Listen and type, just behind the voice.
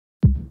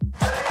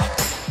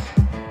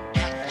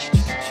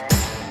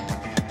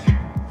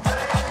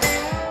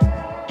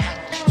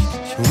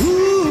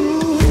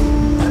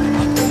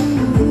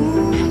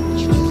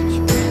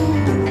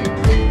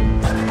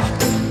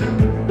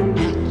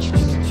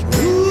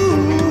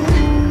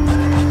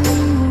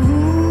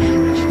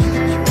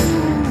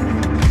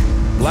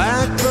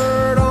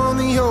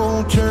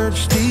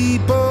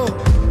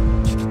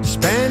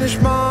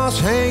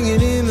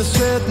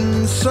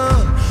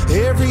sun.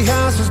 Every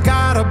house has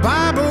got a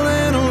Bible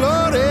and a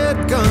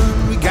loaded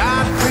gun. We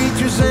got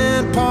preachers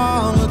and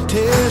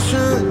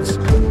politicians.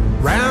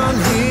 Round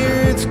here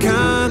it's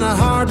kinda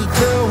hard to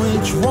tell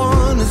which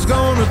one is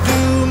gonna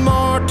do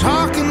more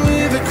talking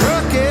with a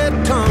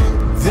crooked tongue.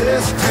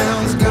 This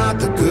town's got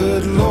the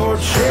good Lord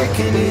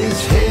shaking his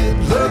head,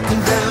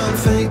 looking down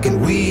thinking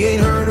we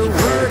ain't heard a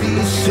word he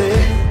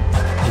said,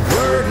 a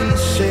word he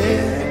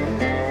said.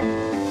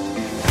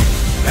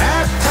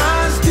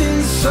 Baptized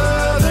in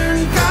Southern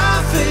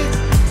Gothic,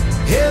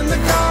 in the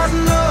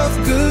garden of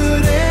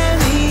good and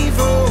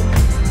evil.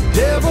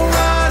 Devil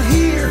right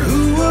here,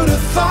 who would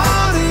have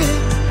thought it?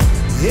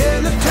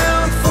 In a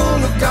town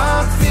full of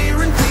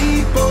God-fearing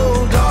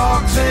people,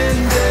 dogs and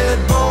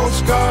deadbolts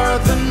scar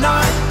the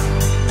night.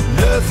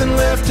 Nothing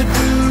left to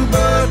do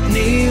but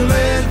kneel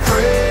and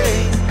pray.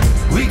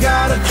 We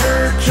got a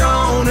church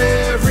on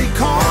every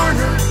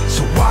corner,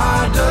 so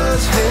why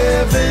does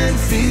heaven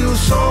feel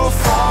so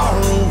far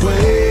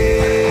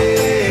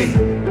away?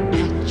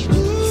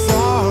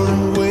 Far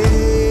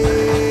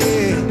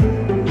away.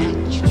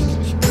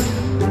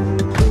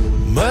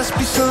 Must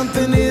be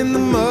something in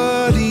the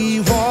muddy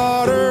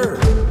water,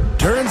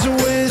 turns a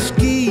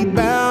whiskey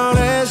bout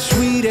as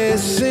sweet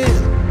as sin.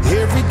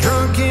 Every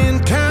drunk in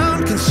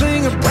town can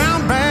sing a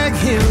brown bag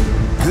hymn.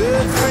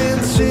 Good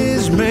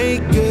fences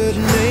make good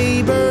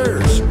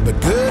neighbors, but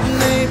good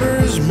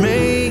neighbors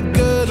make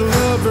good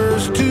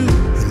lovers too.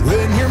 And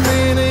when your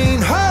man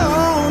ain't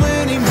home,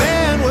 any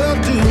man will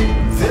do.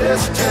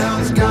 This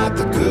town's got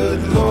the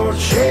good Lord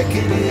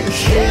shaking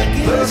his head,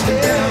 looking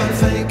down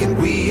thinking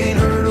we ain't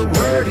heard a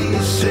word he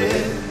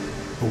said,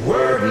 a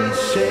word he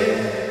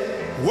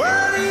said,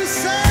 word he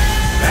said.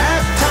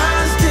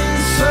 Baptized in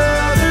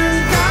Southern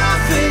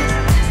Gothic,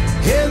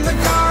 in the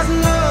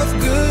garden of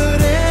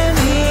good and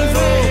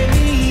evil.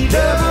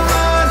 Devil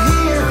right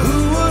here, who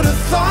would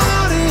have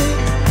thought it?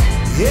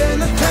 In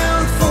a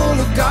town full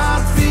of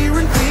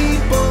God-fearing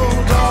people,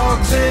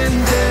 dogs and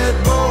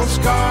deadbolts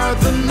scar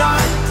the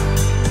night.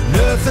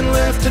 Nothing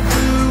left to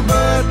do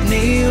but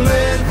kneel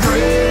and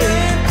pray.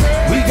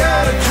 We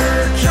got a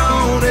church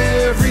on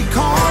every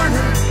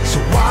corner, so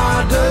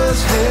why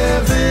does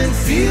heaven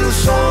feel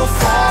so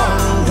far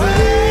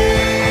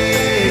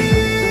away?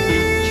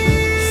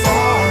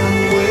 Far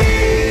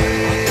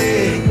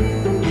away.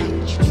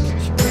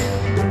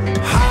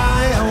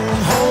 High on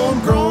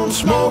homegrown,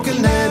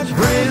 smoking that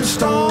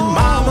brimstone.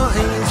 Mama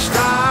ain't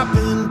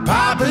stopping,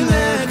 popping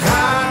that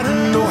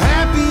cotton. No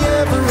happy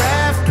ever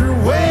after,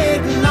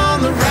 waiting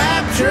on the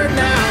rapture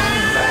now.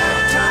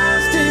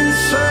 Baptized in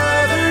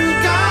Southern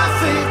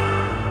Gothic,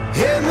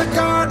 in the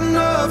garden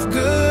of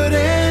good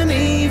and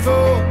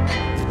evil.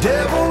 The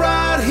devil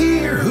right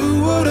here,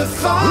 who would have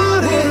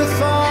thought it?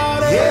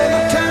 In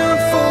a town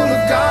full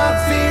of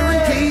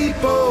God-fearing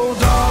people,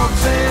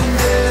 dogs and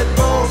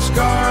deadbolts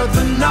scar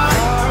the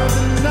night.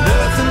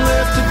 Nothing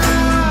left to do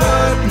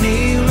but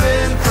kneel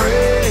and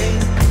pray.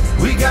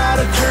 We got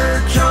a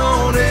church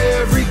on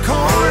every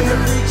corner,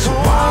 so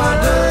why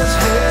does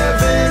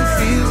heaven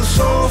feel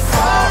so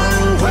far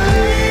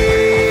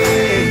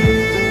away?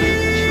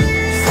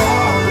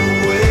 Far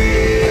away.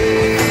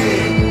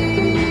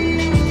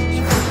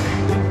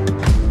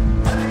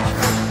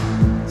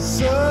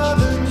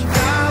 Southern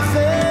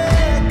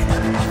Gothic,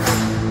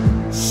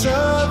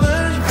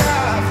 Southern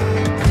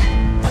Gothic,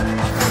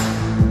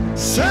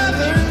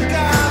 Southern